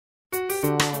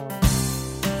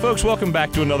Folks, welcome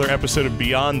back to another episode of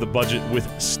Beyond the Budget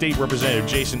with State Representative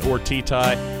Jason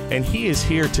Ortitay, and he is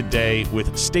here today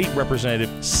with State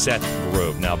Representative Seth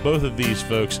Grove. Now, both of these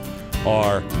folks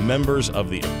are members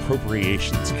of the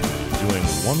Appropriations Committee, doing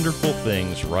wonderful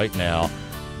things right now,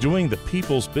 doing the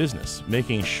people's business,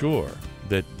 making sure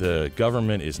that the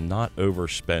government is not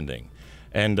overspending.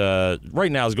 And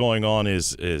right now what's going on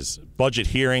is budget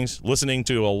hearings, listening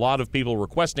to a lot of people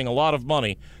requesting a lot of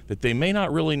money that they may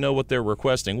not really know what they're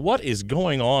requesting. What is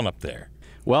going on up there?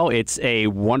 Well, it's a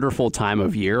wonderful time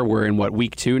of year. We're in,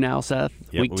 week 2 now, Seth?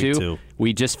 Yep, week two.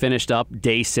 We just finished up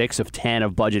day 6 of 10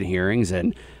 of budget hearings,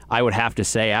 and I would have to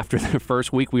say after the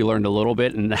first week we learned a little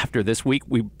bit, and after this week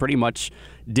we pretty much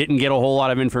didn't get a whole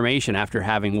lot of information after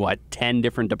having, 10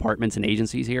 different departments and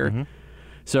agencies here. Mm-hmm.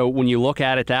 So when you look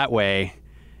at it that way,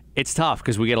 it's tough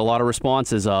because we get a lot of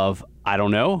responses of, I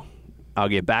don't know, I'll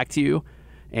get back to you.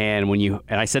 And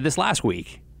I said this last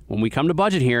week, when we come to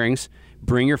budget hearings,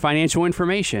 bring your financial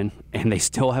information, and they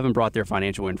still haven't brought their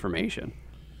financial information.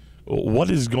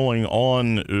 What is going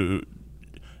on?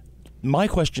 My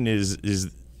question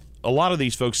is a lot of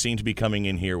these folks seem to be coming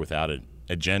in here without an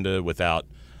agenda, without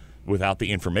the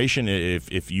information,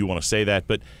 if you want to say that,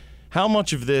 but how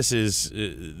much of this is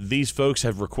these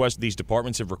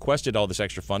departments have requested all this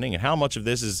extra funding, and how much of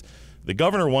this is the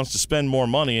governor wants to spend more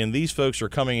money, and these folks are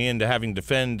coming in to having to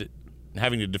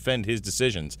defend his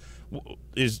decisions?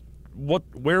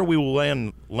 Where are we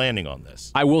landing on this?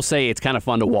 I will say it's kind of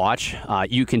fun to watch.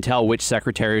 You can tell which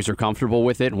secretaries are comfortable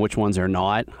with it and which ones are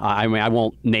not. I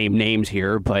won't name names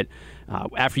here, but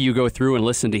after you go through and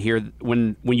listen to hear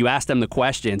when you ask them the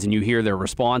questions and you hear their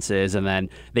responses, and then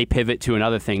they pivot to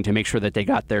another thing to make sure that they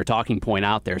got their talking point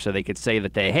out there so they could say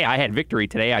that hey, I had victory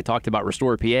today. I talked about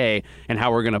Restore PA and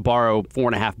how we're going to borrow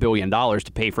 $4.5 billion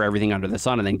to pay for everything under the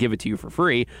sun and then give it to you for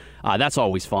free. That's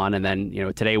always fun. And then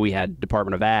today we had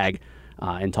Department of Ag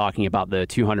and talking about the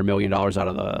 $200 million out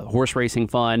of the horse racing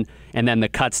fund, and then the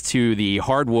cuts to the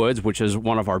hardwoods, which is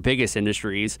one of our biggest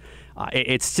industries.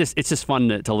 It's just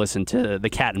fun to listen to the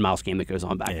cat and mouse game that goes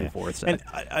on back and forth. So.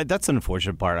 And that's an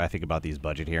unfortunate part, I think, about these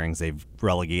budget hearings. They've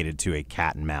relegated to a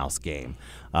cat and mouse game.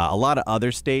 A lot of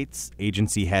other states,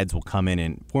 agency heads will come in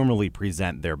and formally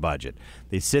present their budget.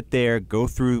 They sit there, go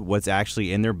through what's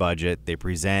actually in their budget. They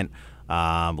present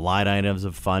line items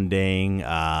of funding.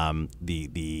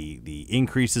 The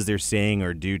increases they're seeing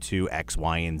are due to X,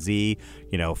 Y, and Z.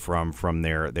 From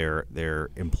their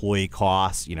employee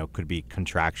costs. Could be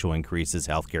contractual increases,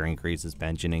 healthcare increases,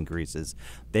 pension increases.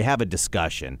 They have a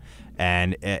discussion,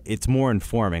 and it's more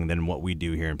informing than what we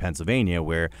do here in Pennsylvania,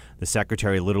 where the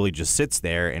secretary literally just sits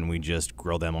there and we just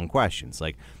grill them on questions.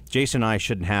 Like Jason and I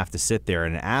shouldn't have to sit there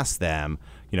and ask them,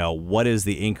 what is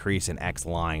the increase in X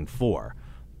line for?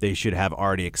 They should have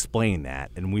already explained that,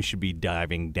 and we should be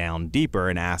diving down deeper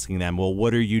and asking them, well,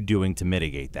 what are you doing to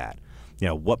mitigate that?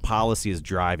 What policy is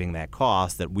driving that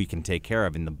cost that we can take care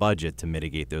of in the budget to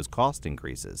mitigate those cost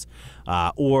increases?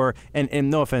 And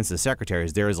no offense to the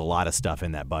secretaries, there is a lot of stuff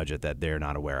in that budget that they're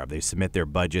not aware of. They submit their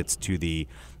budgets to the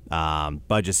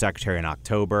budget secretary in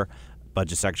October.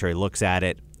 Budget secretary looks at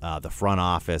it. The front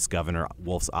office, Governor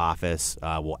Wolf's office,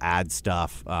 will add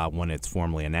stuff when it's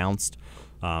formally announced.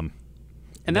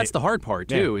 And that's the hard part,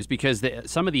 too, is because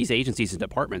some of these agencies and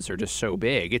departments are just so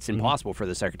big, it's impossible for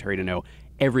the secretary to know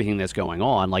everything that's going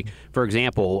on. Like, for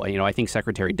example, I think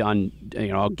Secretary Dunn,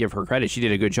 I'll give her credit. She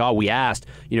did a good job. We asked,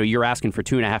 you're asking for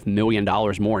 $2.5 million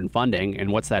more in funding,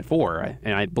 and what's that for?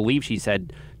 And I believe she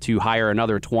said to hire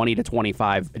another 20 to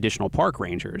 25 additional park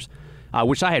rangers,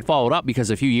 which I had followed up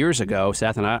because a few years ago,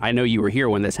 Seth, and I know you were here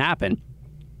when this happened,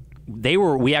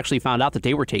 we actually found out that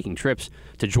they were taking trips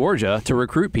to Georgia to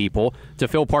recruit people to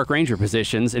fill park ranger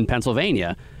positions in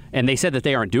Pennsylvania. And they said that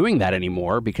they aren't doing that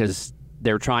anymore because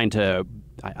they're trying to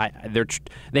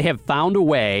they have found a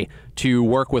way to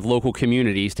work with local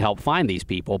communities to help find these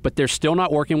people, but they're still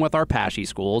not working with our PASHE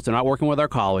schools. They're not working with our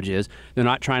colleges. They're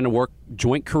not trying to work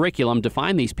joint curriculum to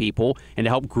find these people and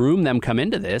to help groom them come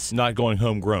into this. Not going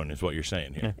homegrown is what you're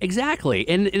saying here. Exactly.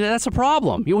 And that's a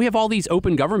problem. We have all these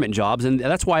open government jobs, and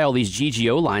that's why all these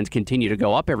GGO lines continue to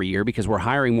go up every year because we're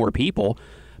hiring more people.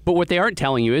 But what they aren't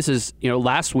telling you is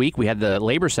last week we had the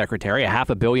labor secretary,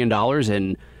 $500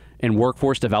 million in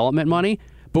workforce development money.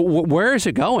 But where is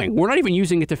it going? We're not even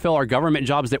using it to fill our government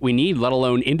jobs that we need, let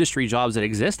alone industry jobs that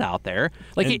exist out there.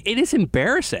 It is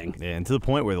embarrassing. Yeah, and to the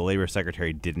point where the labor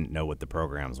secretary didn't know what the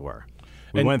programs were.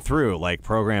 We went through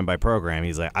program by program.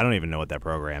 He's like, I don't even know what that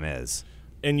program is.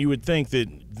 And you would think that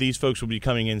these folks would be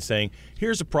coming in saying,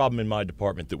 here's a problem in my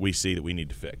department that we see that we need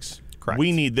to fix. Correct.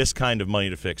 We need this kind of money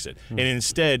to fix it. And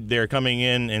instead, they're coming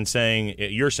in and saying,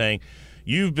 you're saying,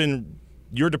 you've been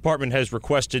your department has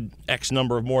requested X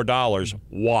number of more dollars.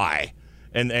 Why?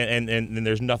 And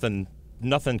there's nothing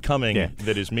coming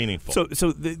that is meaningful.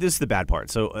 So this is the bad part.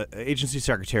 So agency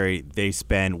secretary, they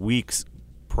spend weeks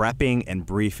prepping and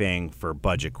briefing for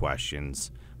budget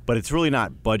questions, but it's really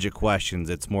not budget questions.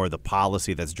 It's more the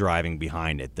policy that's driving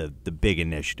behind it, the big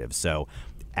initiatives. So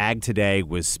Ag Today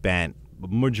was spent. The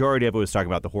majority of it was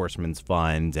talking about the Horseman's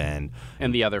Fund and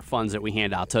the other funds that we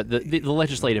hand out to the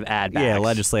legislative ad backs. Yeah,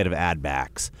 legislative ad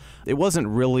backs. It wasn't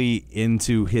really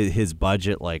into his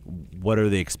budget, like what are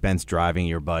the expense driving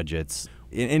your budgets.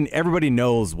 And everybody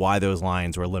knows why those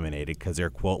lines were eliminated, because they're,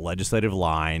 quote, legislative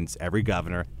lines. Every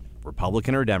governor,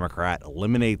 Republican or Democrat,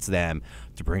 eliminates them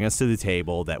to bring us to the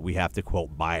table that we have to,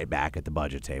 quote, buy it back at the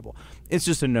budget table. It's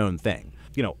just a known thing.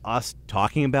 You know, us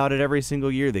talking about it every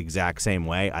single year the exact same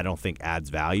way, I don't think adds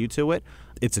value to it.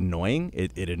 It's annoying.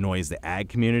 It annoys the ag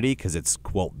community because it's,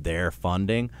 quote, their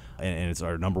funding, and it's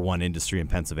our number one industry in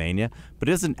Pennsylvania. But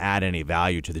it doesn't add any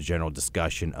value to the general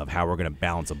discussion of how we're going to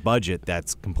balance a budget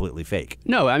that's completely fake.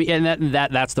 No, I mean, and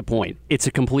that's the point. It's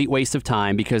a complete waste of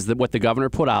time because what the governor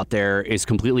put out there is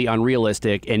completely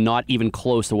unrealistic and not even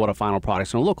close to what a final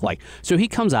product's going to look like. So he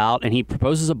comes out and he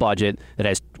proposes a budget that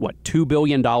has, $2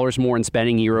 billion more in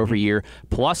spending year over year,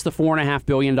 plus the $4.5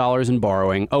 billion in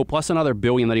borrowing. Oh, plus another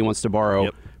billion that he wants to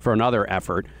borrow for another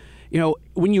effort. You know,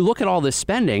 when you look at all this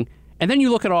spending, and then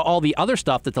you look at all the other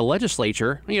stuff that the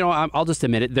legislature, you know, I'll just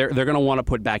admit it, they're going to want to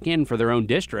put back in for their own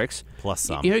districts. Plus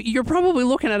some. You know, you're probably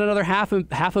looking at another half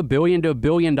a billion to $1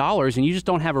 billion, and you just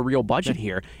don't have a real budget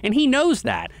here. And he knows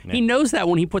that. Yeah. He knows that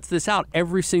when he puts this out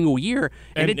every single year,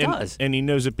 and it does. And he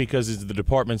knows it because it's the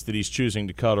departments that he's choosing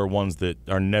to cut are ones that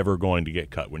are never going to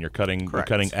get cut. When you're cutting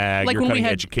ag, like you're cutting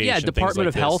education, Department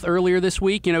of Health earlier this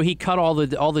week, you know, he cut all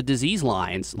the disease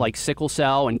lines, like sickle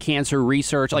cell and cancer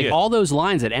research, like all those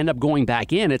lines that end up going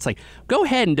back in. It's like, go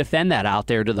ahead and defend that out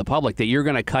there to the public that you're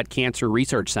going to cut cancer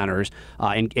research centers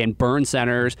and burn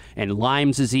centers and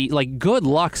Lyme's disease. Like, good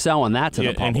luck selling that to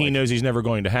the public. And he knows he's never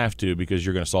going to have to because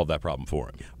you're going to solve that problem for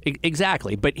him.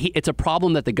 Exactly. But it's a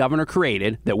problem that the governor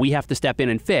created that we have to step in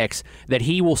and fix, that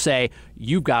he will say,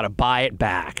 you've got to buy it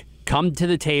back. Come to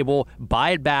the table,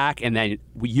 buy it back, and then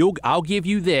I'll give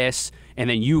you this, and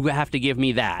then you have to give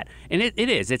me that. And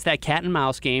it's that cat and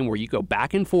mouse game where you go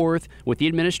back and forth with the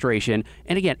administration.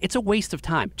 And again, it's a waste of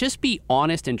time. Just be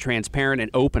honest and transparent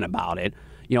and open about it.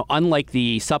 You know, unlike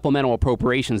the supplemental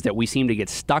appropriations that we seem to get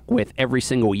stuck with every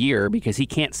single year because he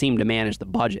can't seem to manage the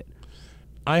budget.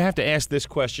 I have to ask this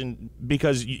question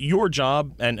because your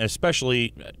job, and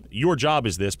especially your job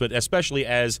is this, but especially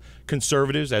as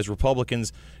conservatives, as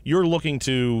Republicans, you're looking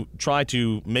to try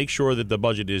to make sure that the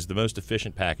budget is the most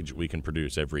efficient package we can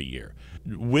produce every year.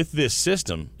 With this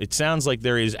system, it sounds like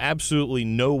there is absolutely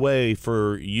no way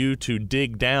for you to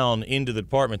dig down into the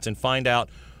departments and find out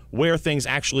where things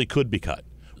actually could be cut,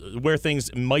 where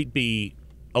things might be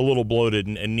a little bloated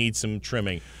and need some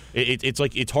trimming. It's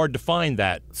like it's hard to find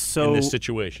that in this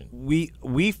situation.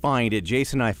 We find it,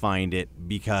 Jason and I find it,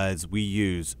 because we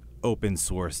use open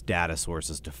source data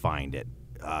sources to find it.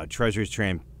 Treasury's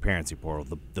Transparency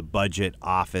Portal, the budget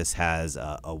office has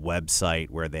a website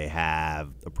where they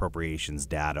have appropriations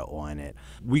data on it.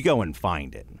 We go and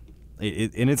find it,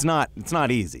 and it's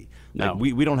not easy. No.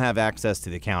 Like we don't have access to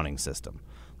the accounting system.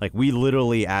 Like we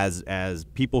literally, as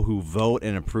people who vote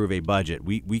and approve a budget,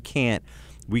 we can't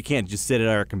just sit at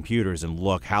our computers and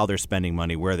look how they're spending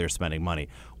money, where they're spending money.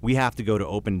 We have to go to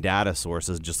open data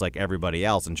sources just like everybody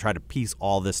else and try to piece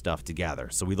all this stuff together.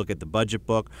 So we look at the budget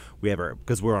book. We have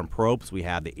because we're on PROPS, we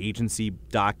have the agency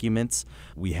documents.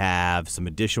 We have some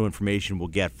additional information we'll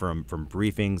get from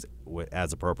briefings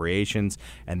as appropriations,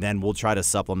 and then we'll try to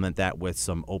supplement that with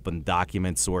some open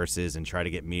document sources and try to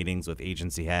get meetings with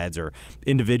agency heads or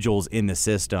individuals in the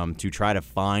system to try to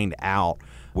find out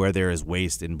where there is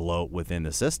waste and bloat within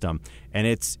the system. And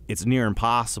it's near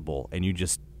impossible, and you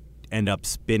just end up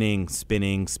spinning.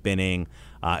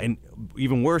 And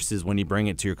even worse is when you bring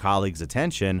it to your colleagues'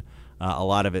 attention, a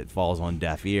lot of it falls on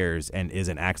deaf ears and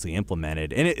isn't actually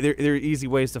implemented. And there are easy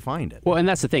ways to find it. Well, and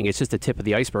that's the thing. It's just the tip of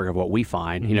the iceberg of what we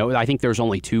find. You know, I think there's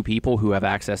only 2 people who have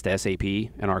access to SAP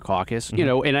in our caucus. You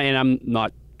know, and I'm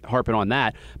not harping on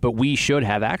that, but we should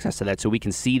have access to that so we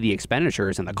can see the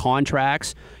expenditures and the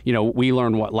contracts. You know, we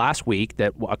learned last week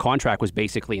that a contract was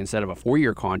basically, instead of a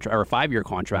 4-year contract or a 5-year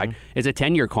contract, is a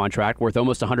 10-year contract worth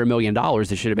almost $100 million.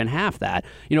 It should have been half that.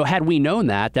 You know, had we known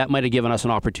that might have given us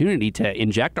an opportunity to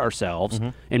inject ourselves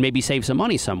and maybe save some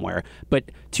money somewhere. But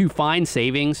to find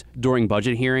savings during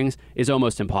budget hearings is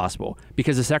almost impossible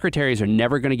because the secretaries are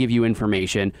never going to give you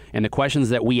information, and the questions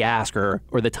that we ask or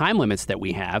the time limits that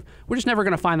we have, we're just never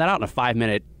going to find that out in a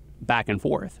 5-minute back and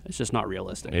forth. It's just not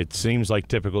realistic. It seems like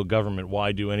typical government.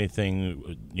 Why do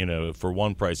anything, for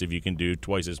one price if you can do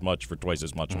twice as much for twice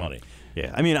as much money?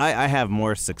 Yeah, I mean, I have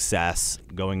more success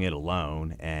going it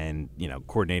alone and,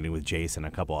 coordinating with Jason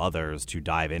and a couple others to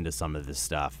dive into some of this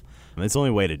stuff. It's the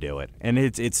only way to do it. And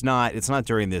it's not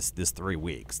during this 3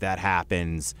 weeks. That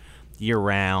happens year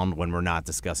round when we're not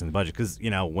discussing the budget. Because,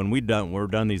 when we're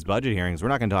done these budget hearings, we're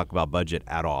not going to talk about budget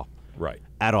at all. Right.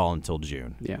 At all until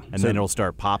June. Yeah. And then it'll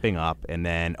start popping up. And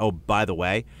then, by the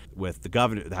way, with the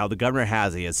governor, how the governor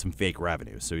he has some fake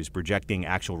revenues. So he's projecting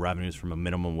actual revenues from a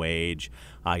minimum wage.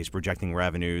 He's projecting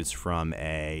revenues from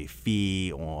a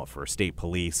fee for state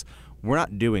police. We're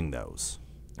not doing those.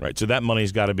 Right, so that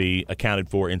money's got to be accounted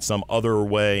for in some other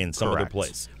way, in some other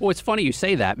place. Well, it's funny you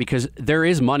say that because there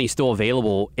is money still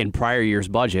available in prior years'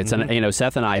 budgets. Mm-hmm. And,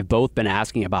 Seth and I have both been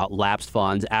asking about lapsed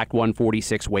funds, Act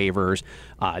 146 waivers,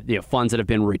 funds that have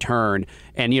been returned.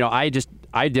 And,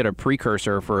 I did a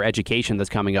precursor for education that's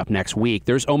coming up next week.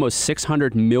 There's almost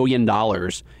 $600 million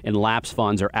in lapsed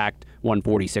funds or Act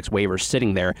 146 waivers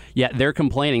sitting there, yet they're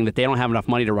complaining that they don't have enough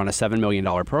money to run a $7 million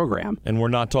program. And we're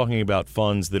not talking about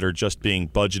funds that are just being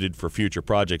budgeted for future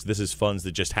projects. This is funds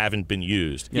that just haven't been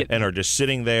used and are just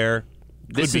sitting there,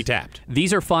 could be tapped.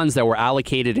 These are funds that were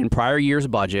allocated in prior years'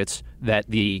 budgets that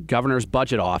the governor's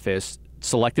budget office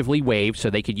selectively waived so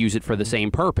they could use it for the same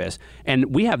purpose.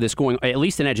 And we have this going, at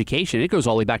least in education, it goes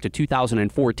all the way back to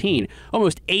 2014,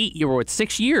 almost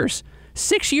 6 years.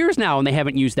 6 years now, and they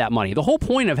haven't used that money. The whole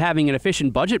point of having an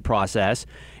efficient budget process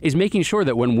is making sure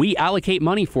that when we allocate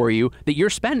money for you, that you're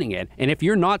spending it. And if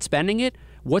you're not spending it,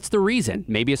 what's the reason?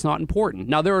 Maybe it's not important.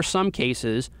 Now, there are some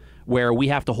cases where we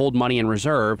have to hold money in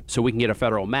reserve so we can get a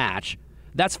federal match.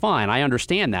 That's fine. I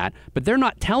understand that. But they're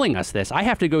not telling us this. I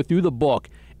have to go through the book,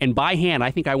 and by hand,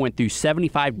 I think I went through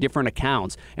 75 different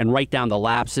accounts and write down the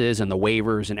lapses and the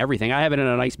waivers and everything. I have it in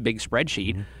a nice big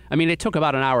spreadsheet. Mm-hmm. I mean, it took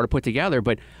about an hour to put together,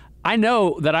 but I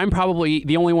know that I'm probably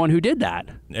the only one who did that.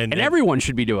 And everyone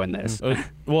should be doing this.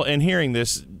 Well, and hearing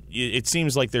this, it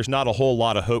seems like there's not a whole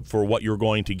lot of hope for what you're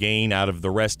going to gain out of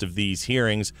the rest of these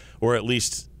hearings, or at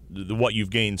least what you've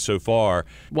gained so far.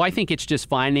 Well, I think it's just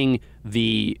finding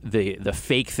the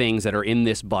fake things that are in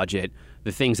this budget,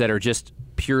 the things that are just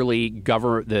purely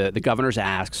the governor's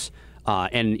asks.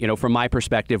 And, from my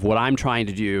perspective, what I'm trying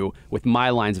to do with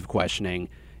my lines of questioning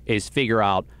is figure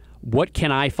out what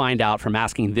can I find out from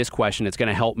asking this question that's going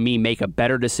to help me make a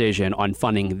better decision on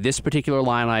funding this particular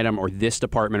line item or this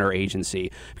department or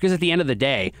agency? Because at the end of the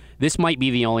day, this might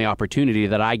be the only opportunity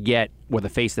that I get with a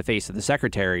face-to-face of the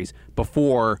secretaries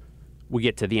before we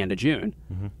get to the end of June.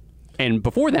 Mm-hmm. And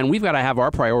before then, we've got to have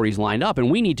our priorities lined up, and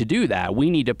we need to do that.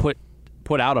 We need to put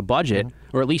out a budget,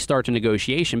 mm-hmm. or at least start a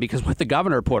negotiation, because what the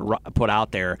governor put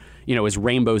out there, is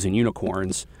rainbows and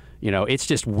unicorns. It's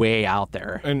just way out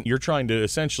there. And you're trying to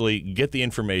essentially get the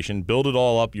information, build it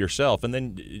all up yourself, and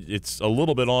then it's a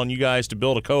little bit on you guys to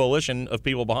build a coalition of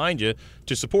people behind you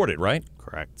to support it, right?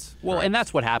 Correct. Well, and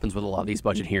that's what happens with a lot of these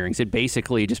budget hearings. It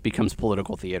basically just becomes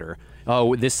political theater.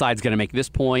 Oh, this side's going to make this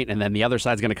point, and then the other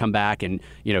side's going to come back and,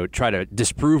 try to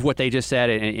disprove what they just said.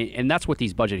 And that's what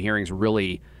these budget hearings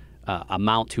really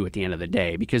amount to at the end of the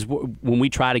day. Because when we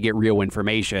try to get real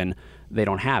information, they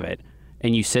don't have it.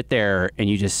 And you sit there and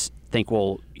you just think,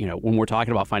 well, when we're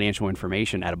talking about financial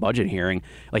information at a budget hearing,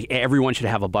 like everyone should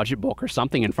have a budget book or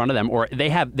something in front of them, or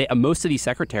most of these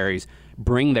secretaries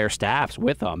bring their staffs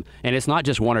with them. And it's not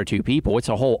just one or two people, it's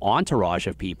a whole entourage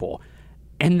of people.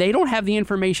 And they don't have the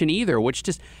information either, which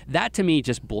that to me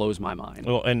just blows my mind.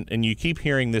 Well, and you keep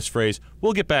hearing this phrase,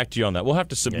 we'll get back to you on that. We'll have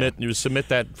to submit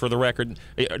that for the record.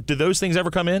 Do those things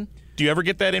ever come in? Do you ever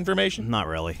get that information? Not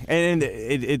really. And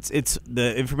it's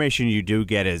the information you do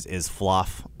get is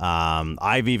fluff.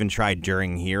 I've even tried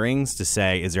during hearings to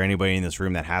say, is there anybody in this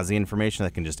room that has the information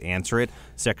that can just answer it?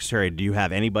 Secretary, do you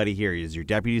have anybody here? Is your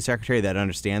deputy secretary that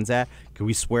understands that? Can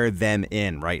we swear them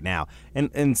in right now?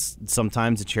 And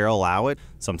sometimes the chair will allow it.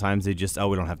 Sometimes they just,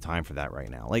 we don't have time for that right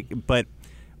now. But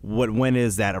when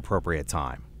is that appropriate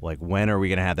time? When are we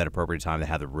going to have that appropriate time to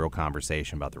have the real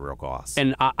conversation about the real costs?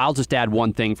 And I'll just add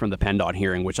one thing from the PennDOT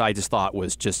hearing, which I just thought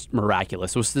was just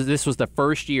miraculous. This was the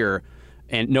first year,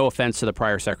 and no offense to the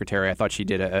prior secretary, I thought she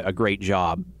did a great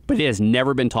job, but it has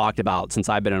never been talked about since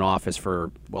I've been in office for,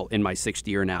 in my 6th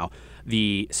year now,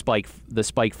 the spike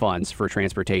funds for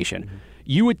transportation. Mm-hmm.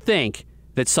 You would think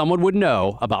that someone would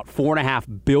know about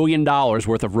 $4.5 billion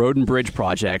worth of road and bridge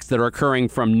projects that are occurring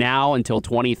from now until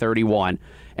 2031.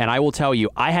 And I will tell you,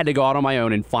 I had to go out on my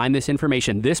own and find this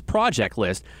information, this project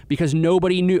list, because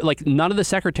nobody knew, none of the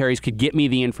secretaries could get me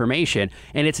the information,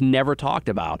 and it's never talked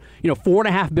about.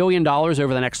 $4.5 billion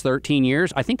over the next 13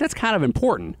 years, I think that's kind of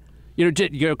important.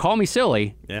 Call me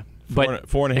silly. Yeah. But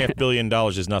 $4.5 billion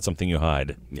is not something you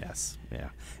hide. Yes, yeah,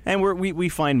 and we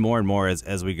find more and more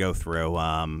as we go through,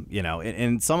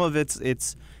 and some of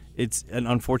it's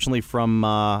unfortunately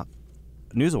from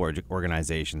news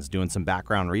organizations doing some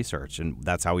background research, and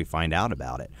that's how we find out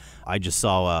about it. I just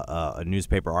saw a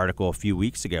newspaper article a few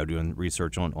weeks ago doing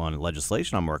research on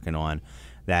legislation I'm working on,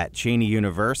 that Cheney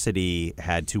University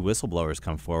had 2 whistleblowers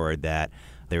come forward that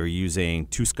they were using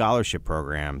 2 scholarship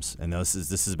programs, and this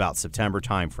is about September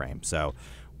timeframe. So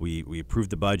we approved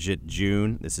the budget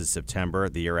June. This is September,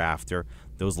 the year after.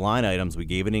 Those line items, we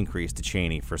gave an increase to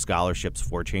Cheney for scholarships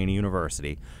for Cheney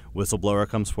University. Whistleblower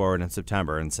comes forward in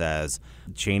September and says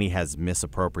Cheney has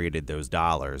misappropriated those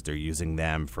dollars. They're using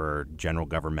them for general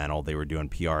governmental. They were doing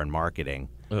PR and marketing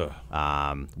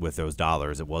with those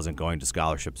dollars. It wasn't going to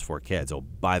scholarships for kids. Oh,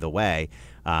 by the way,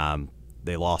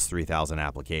 they lost 3,000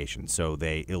 applications. So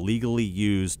they illegally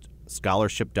used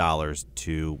scholarship dollars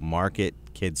to market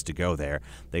kids to go there.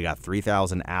 They got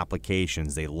 3,000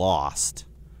 applications they lost.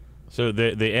 So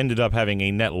they ended up having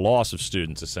a net loss of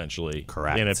students, essentially.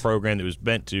 Correct. In a program that was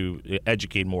meant to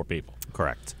educate more people.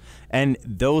 Correct. And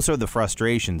those are the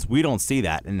frustrations. We don't see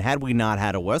that. And had we not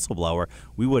had a whistleblower,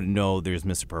 we wouldn't know there's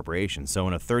misappropriation. So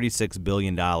in a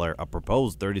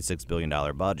proposed $36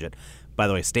 billion budget, by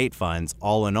the way, state funds,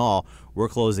 all in all, we're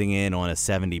closing in on a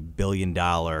 $70 billion,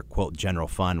 quote, general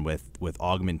fund with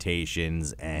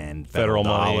augmentations and federal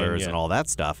dollars and all that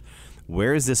stuff.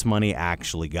 Where is this money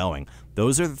actually going?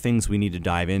 Those are the things we need to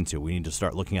dive into. We need to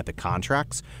start looking at the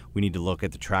contracts. We need to look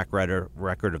at the track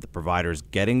record of the providers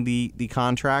getting the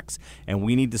contracts, and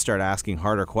we need to start asking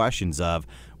harder questions of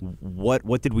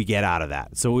what did we get out of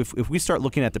that? So if we start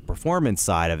looking at the performance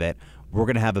side of it, we're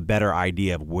going to have a better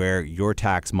idea of where your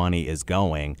tax money is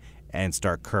going and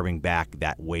start curbing back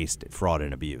that waste, fraud,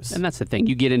 and abuse. And that's the thing.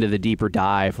 You get into the deeper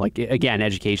dive. Like, again,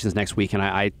 education's next week, and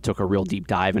I took a real deep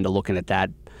dive into looking at that.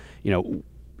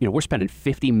 We're spending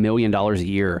 $50 million a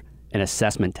year in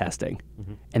assessment testing.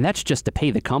 Mm-hmm. And that's just to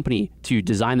pay the company to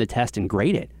design the test and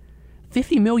grade it.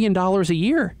 $50 million a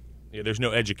year. Yeah, there's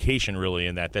no education really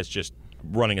in that. That's just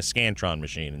running a Scantron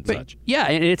machine and such. Yeah,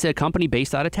 and it's a company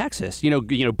based out of Texas.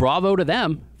 Bravo to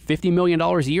them. $50 million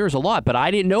a year is a lot, but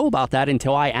I didn't know about that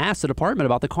until I asked the department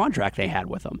about the contract they had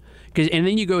with them. And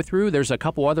then you go through, there's a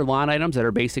couple other line items that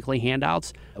are basically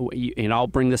handouts, and I'll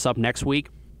bring this up next week,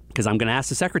 because I'm going to ask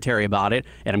the secretary about it,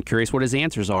 and I'm curious what his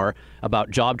answers are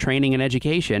about job training and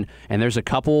education. And there's a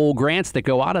couple grants that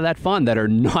go out of that fund that are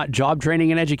not job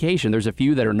training and education. There's a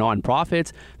few that are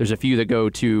nonprofits. There's a few that go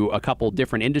to a couple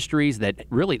different industries that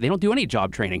really, they don't do any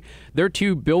job training. They're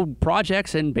to build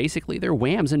projects, and basically they're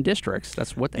WHAMs in districts.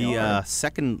 That's what they are. The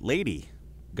second lady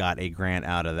got a grant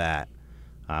out of that.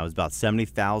 It was about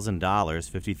 $70,000.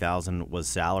 $50,000 was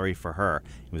salary for her.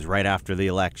 It was right after the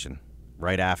election,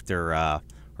 right after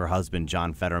her husband,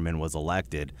 John Fetterman, was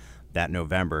elected. That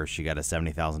November, she got a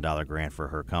 $70,000 grant for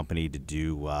her company to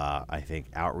do, I think,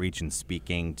 outreach and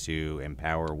speaking to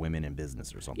empower women in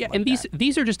business or something like that. Yeah, and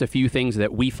these are just a few things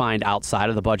that we find outside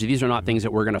of the budget. These are not things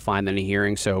that we're going to find in a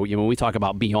hearing. So, when we talk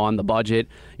about beyond the budget,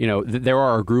 there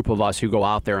are a group of us who go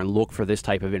out there and look for this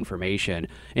type of information.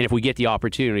 And if we get the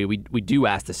opportunity, we do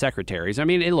ask the secretaries. I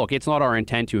mean, look, it's not our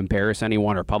intent to embarrass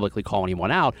anyone or publicly call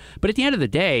anyone out. But at the end of the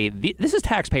day, this is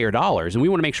taxpayer dollars, and we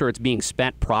want to make sure it's being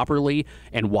spent properly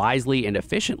and wisely and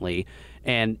efficiently.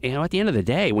 And at the end of the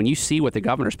day, when you see what the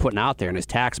governor's putting out there in his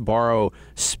tax, borrow,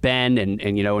 spend,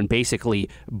 and basically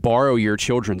borrow your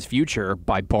children's future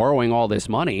by borrowing all this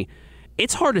money,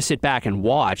 it's hard to sit back and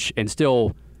watch and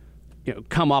still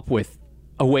come up with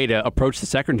a way to approach the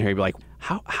secretary and be like,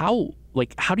 how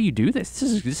do you do this?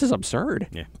 This is absurd.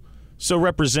 Yeah. So,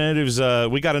 representatives,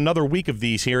 we got another week of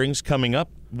these hearings coming up.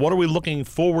 What are we looking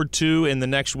forward to in the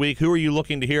next week? Who are you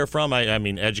looking to hear from? I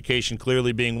mean, education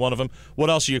clearly being one of them. What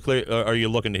else are you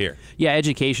looking to hear? Yeah,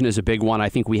 education is a big one. I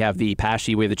think we have the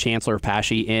PASHE, we have the Chancellor of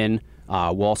PASHE in.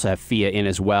 We'll also have FIA in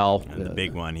as well. And the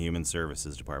big one, Human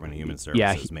Services, Department of Human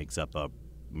Services, makes up a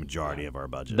majority of our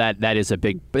budget. That is a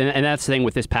big, and that's the thing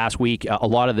with this past week. A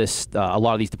lot of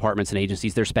these departments and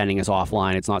agencies, their spending is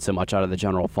offline. It's not so much out of the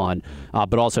general fund,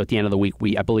 but also at the end of the week,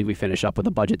 I believe we finish up with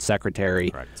the budget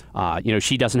secretary. Correct.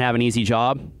 She doesn't have an easy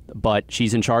job, but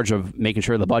she's in charge of making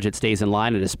sure the budget stays in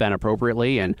line and is spent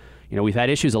appropriately. And we've had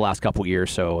issues the last couple of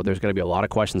years, so there's going to be a lot of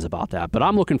questions about that. But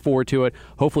I'm looking forward to it.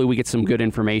 Hopefully, we get some good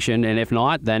information, and if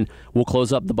not, then we'll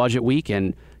close up the budget week,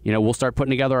 and we'll start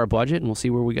putting together our budget, and we'll see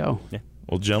where we go. Yeah.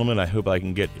 Well, gentlemen, I hope I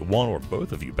can get one or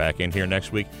both of you back in here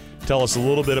next week. Tell us a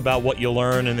little bit about what you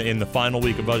learn in the final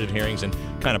week of budget hearings and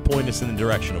kind of point us in the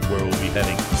direction of where we'll be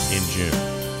heading in June.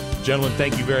 Gentlemen,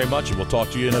 thank you very much, and we'll talk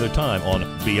to you another time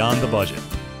on Beyond the Budget.